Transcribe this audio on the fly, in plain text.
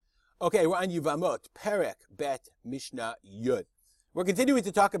Okay, we're on Yevamot, Perek Bet Mishnah Yud. We're continuing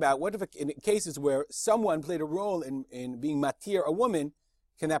to talk about what if in cases where someone played a role in being matir a woman,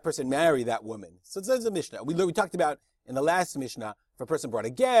 can that person marry that woman? So it says a Mishnah. We talked about in the last Mishnah, if a person brought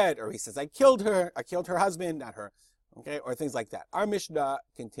a get, or he says, I killed her husband, not her, okay, or things like that. Our Mishnah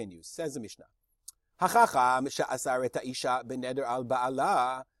continues, says the Mishnah. Hachacham she'asar et ha'isha beneder al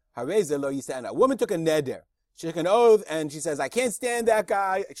ba'ala, harei ze lo yisena. A woman took a neder. She took an oath, and she says, I can't stand that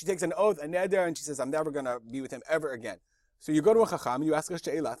guy. She takes an oath, a neder, and she says, I'm never going to be with him ever again. So you go to a chacham, and you ask her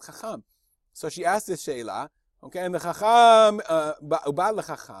she'elat chacham. So she asked this she'elah, okay, and the chacham, ubal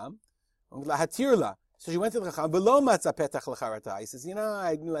lechacham, lahatir la. So she went to the chacham, v'lo matza petach lecharata. He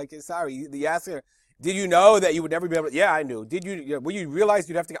says, sorry. He asked her, did you know that you would never be able to? Yeah, I knew. Did you, when you realized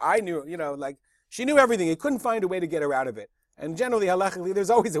you'd have to, I knew, she knew everything. He couldn't find a way to get her out of it. And generally, halachically, there's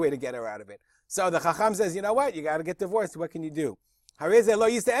always a way to get her out of it. So the Chacham says, you know what? You got to get divorced. What can you do? Hareze lo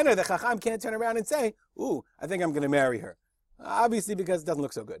used to enter. The Chacham can't turn around and say, ooh, I think I'm going to marry her. Obviously, because it doesn't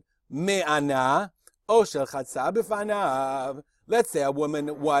look so good. Me'ana o shel chatza b'fanav. Let's say a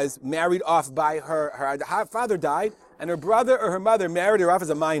woman was married off by her father died, and her brother or her mother married her off as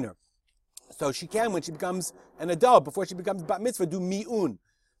a minor. So she can, when she becomes an adult, before she becomes bat mitzvah, do mi'un.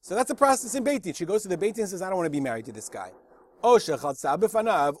 So that's a process in Beit Din. She goes to the Beit Din and says, I don't want to be married to this guy. O shel chatza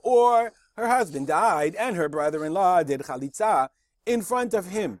b'fanav, or her husband died, and her brother-in-law did chalitza in front of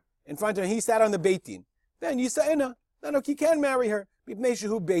him. He sat on the Beit Din. Then you say, no, he can marry her.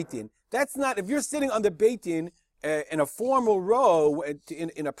 That's not, if you're sitting on the Beit Din in a formal role,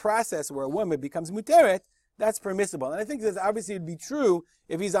 in a process where a woman becomes muteret, that's permissible. And I think this obviously would be true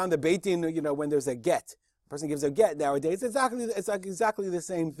if he's on the Beit Din, when there's a get. A person gives a get nowadays. It's like exactly the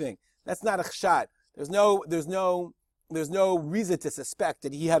same thing. That's not a chshad. There's no reason to suspect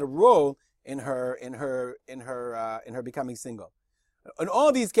that he had a role in her becoming single. In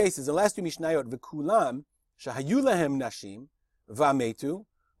all these cases, the last two Mishnayot, v'kulam shahayu lahem nashim v'ametu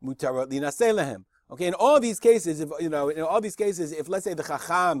mutarot linaseh lahem. Okay, in all these cases, if let's say the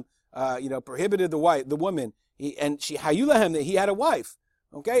chacham, prohibited the woman, she hayu lahem, that he had a wife,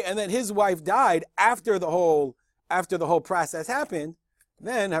 okay, and then his wife died after the whole process happened,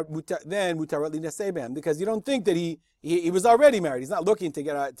 then mutarot linaseh lahem, because you don't think that he was already married. He's not looking to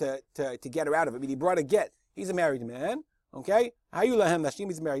get her out of it. I mean, he brought a get. He's a married man. Okay? Hayu lahem nashim,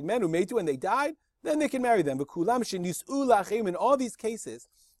 he's a married man who made to and they died, then they can marry them. But kulam shenis'u lachem, in all these cases,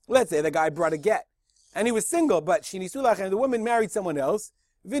 let's say the guy brought a get and he was single, but shenis'u lachem, the woman married someone else,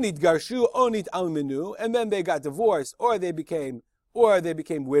 vinit garshu onit almenu, and then they got divorced, or they became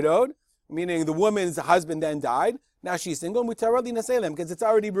widowed, meaning the woman's husband then died. Now she's single, mutarot linaseh lahem, because it's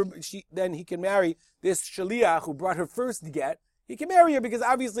already, then he can marry this shaliach who brought her first get. He can marry her because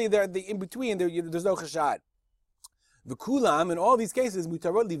obviously in between there's no chashad. V'kulam, in all these cases,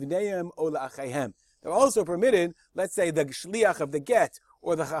 mutarot livneihem o la'acheihem. They're also permitted, let's say the shliach of the get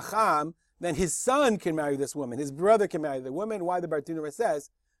or the chacham, then his son can marry this woman, his brother can marry the woman. Why the Bartunah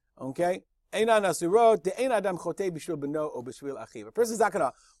says, okay, Eina nasurot de ein adam chotei b'shvil beno o b'shvil achiv. A person's not going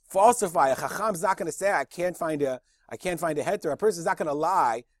to falsify. A chacham's not going to say, I can't find a heter. A person's not going to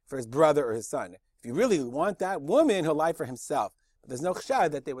lie for his brother or his son. If you really want that woman, he'll lie for himself. But there's no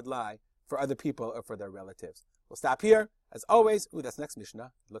chshad that they would lie for other people or for their relatives. We'll stop here. As always, that's next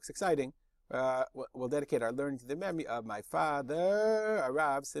Mishnah. It looks exciting. We'll dedicate our learning to the memory of my father,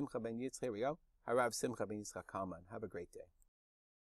 Harav Simcha ben Yitzchak. Here we go. Harav Simcha ben Yitzchak Kalman. Have a great day.